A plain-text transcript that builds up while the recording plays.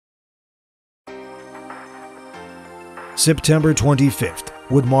September 25th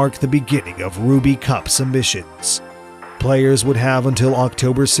would mark the beginning of Ruby Cup submissions. Players would have until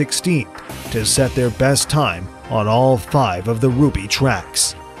October 16th to set their best time on all 5 of the Ruby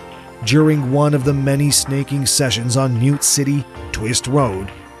tracks. During one of the many snaking sessions on Mute City, Twist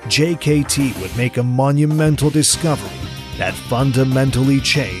Road, JKT would make a monumental discovery that fundamentally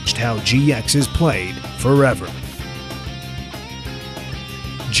changed how GX is played forever.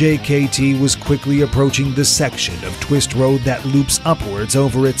 JKT was quickly approaching the section of Twist Road that loops upwards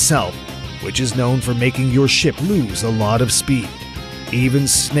over itself, which is known for making your ship lose a lot of speed. Even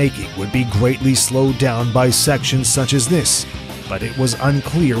snaking would be greatly slowed down by sections such as this, but it was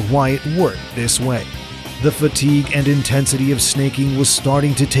unclear why it worked this way. The fatigue and intensity of snaking was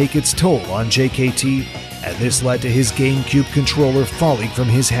starting to take its toll on JKT, and this led to his GameCube controller falling from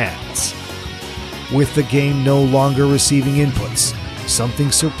his hands. With the game no longer receiving inputs,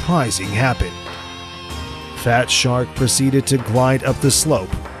 something surprising happened. Fat Shark proceeded to glide up the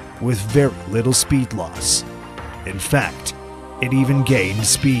slope with very little speed loss. In fact, it even gained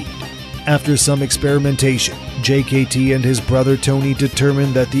speed. After some experimentation, JKT and his brother Tony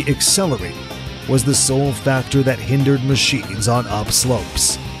determined that the accelerator was the sole factor that hindered machines on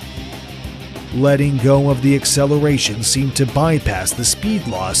upslopes. Letting go of the acceleration seemed to bypass the speed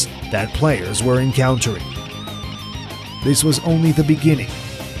loss that players were encountering. This was only the beginning.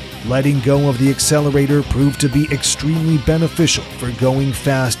 Letting go of the accelerator proved to be extremely beneficial for going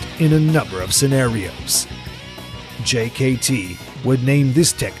fast in a number of scenarios. JKT would name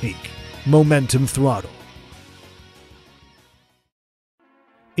this technique Momentum Throttle.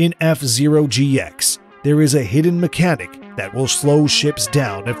 In F-Zero GX, there is a hidden mechanic that will slow ships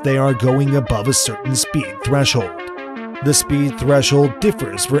down if they are going above a certain speed threshold. The speed threshold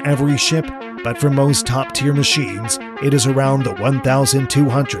differs for every ship, but for most top-tier machines, it is around the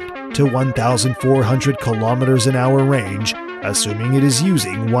 1,200 to 1,400 km/h range, assuming it is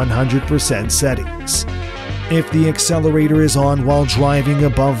using 100% settings. If the accelerator is on while driving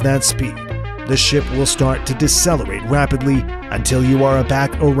above that speed, the ship will start to decelerate rapidly until you are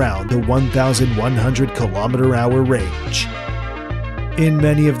back around the 1,100 km/h range. In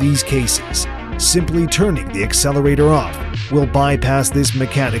many of these cases, simply turning the accelerator off will bypass this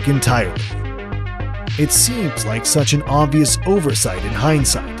mechanic entirely. It seems like such an obvious oversight in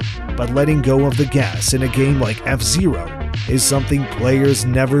hindsight, but letting go of the gas in a game like F-Zero is something players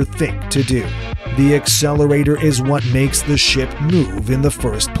never think to do. The accelerator is what makes the ship move in the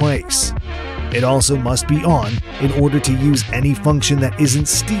first place. It also must be on in order to use any function that isn't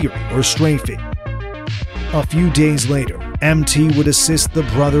steering or strafing. A few days later, MT would assist the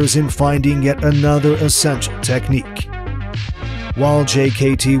brothers in finding yet another essential technique. While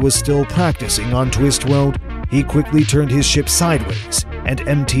JKT was still practicing on Twist Road, he quickly turned his ship sideways and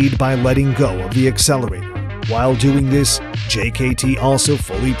MT'd by letting go of the accelerator. While doing this, JKT also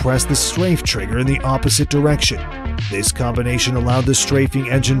fully pressed the strafe trigger in the opposite direction. This combination allowed the strafing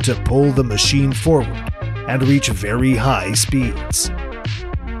engine to pull the machine forward and reach very high speeds.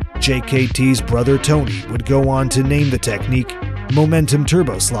 JKT's brother Tony would go on to name the technique Momentum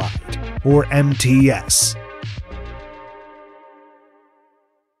Turbo Slide, or MTS.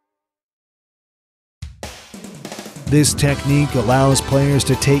 This technique allows players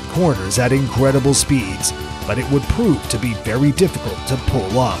to take corners at incredible speeds, but it would prove to be very difficult to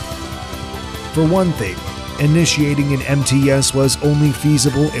pull off. For one thing, initiating an MTS was only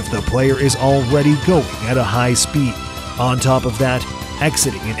feasible if the player is already going at a high speed. On top of that,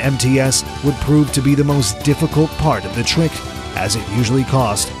 exiting an MTS would prove to be the most difficult part of the trick, as it usually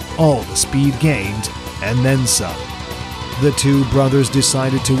cost all the speed gained and then some. The two brothers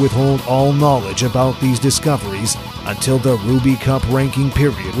decided to withhold all knowledge about these discoveries until the Ruby Cup ranking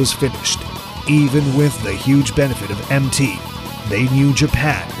period was finished. Even with the huge benefit of MT, they knew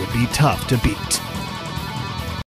Japan would be tough to beat.